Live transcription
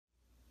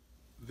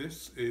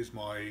This is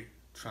my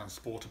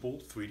transportable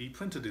 3D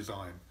printer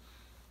design.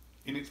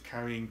 In its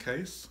carrying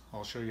case,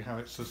 I'll show you how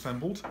it's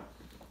assembled.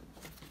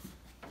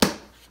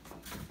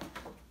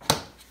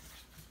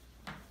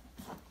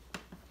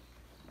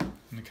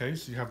 In the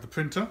case, you have the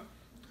printer,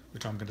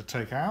 which I'm going to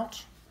take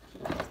out.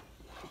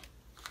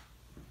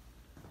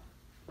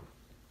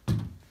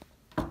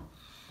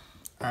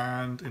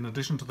 And in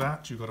addition to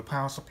that, you've got a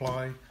power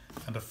supply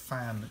and a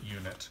fan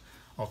unit.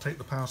 I'll take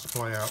the power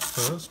supply out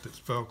first. It's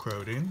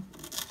velcroed in.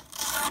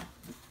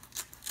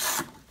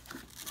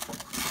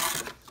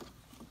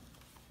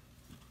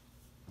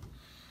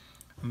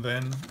 And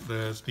then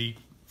there's the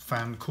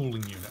fan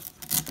cooling unit.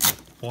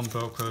 One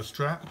velcro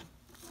strap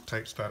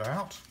takes that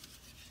out.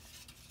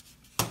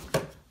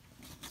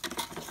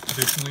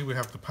 Additionally, we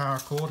have the power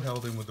cord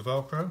held in with the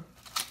velcro.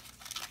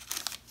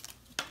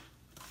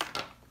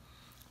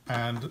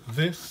 And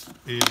this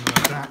is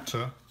an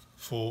adapter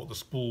for the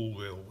spool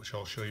wheel, which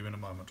I'll show you in a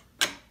moment.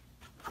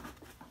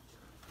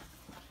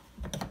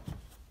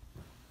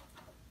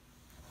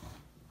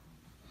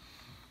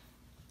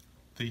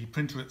 The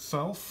printer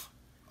itself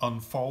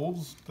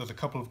unfolds. There's a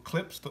couple of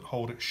clips that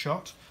hold it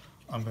shut.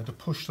 I'm going to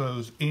push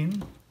those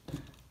in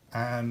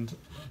and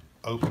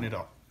open it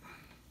up.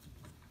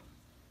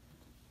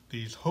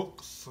 These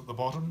hooks at the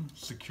bottom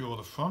secure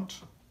the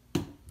front,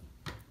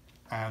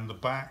 and the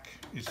back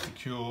is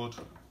secured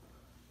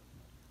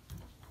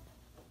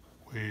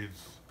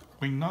with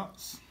wing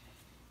nuts.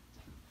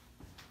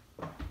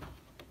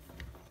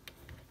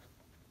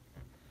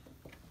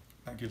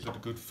 That gives it a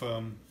good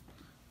firm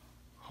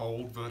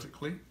hold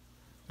vertically.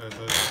 There's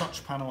a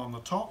touch panel on the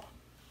top,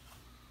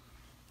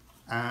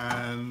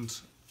 and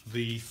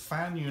the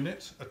fan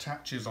unit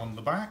attaches on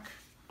the back,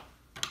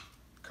 a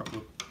couple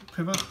of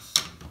pivots,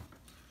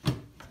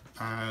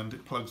 and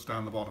it plugs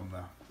down the bottom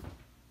there.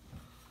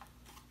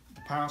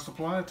 The power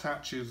supply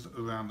attaches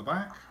around the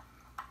back,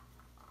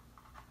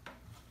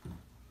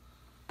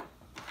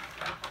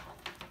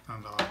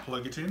 and I'll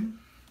plug it in.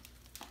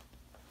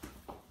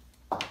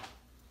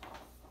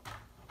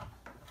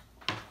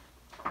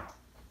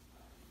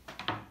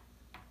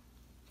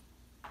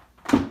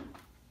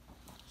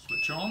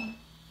 Switch on,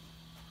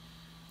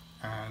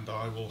 and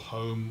I will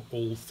home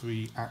all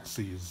three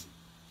axes.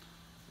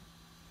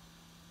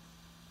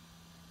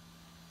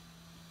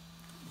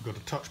 We've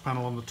got a touch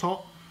panel on the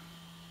top.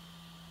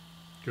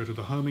 Go to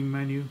the homing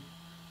menu,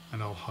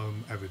 and I'll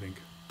home everything.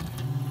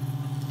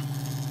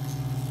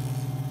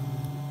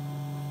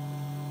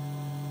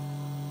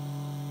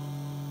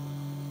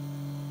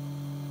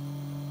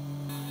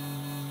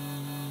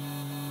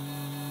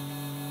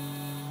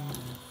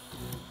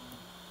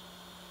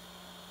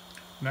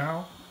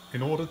 Now,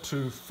 in order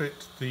to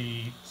fit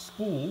the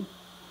spool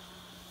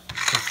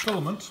of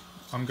filament,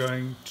 I'm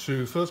going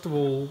to first of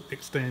all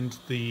extend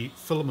the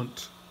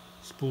filament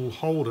spool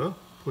holder,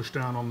 push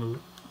down on the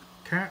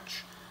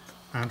catch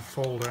and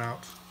fold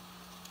out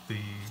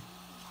the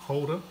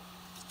holder.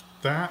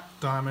 That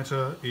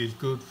diameter is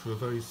good for a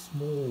very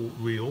small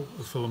reel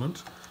of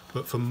filament,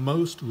 but for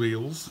most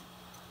reels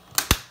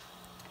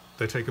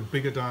they take a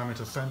bigger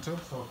diameter center,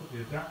 so I'll put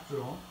the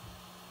adapter on.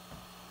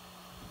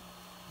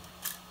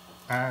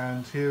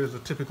 And here is a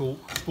typical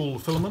spool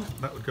of filament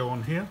that would go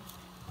on here.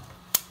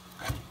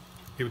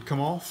 It would come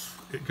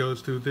off, it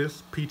goes through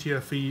this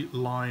PTFE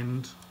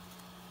lined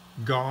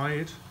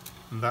guide,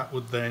 and that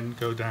would then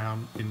go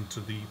down into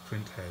the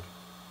print head.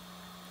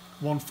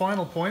 One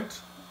final point,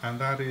 and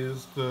that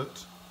is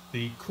that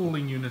the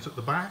cooling unit at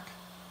the back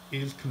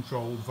is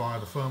controlled via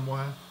the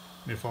firmware.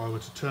 And if I were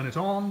to turn it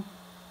on,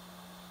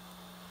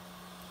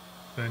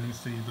 then you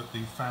see that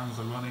the fans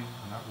are running,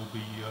 and that will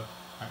be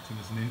acting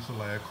as an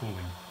intra-layer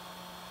cooling.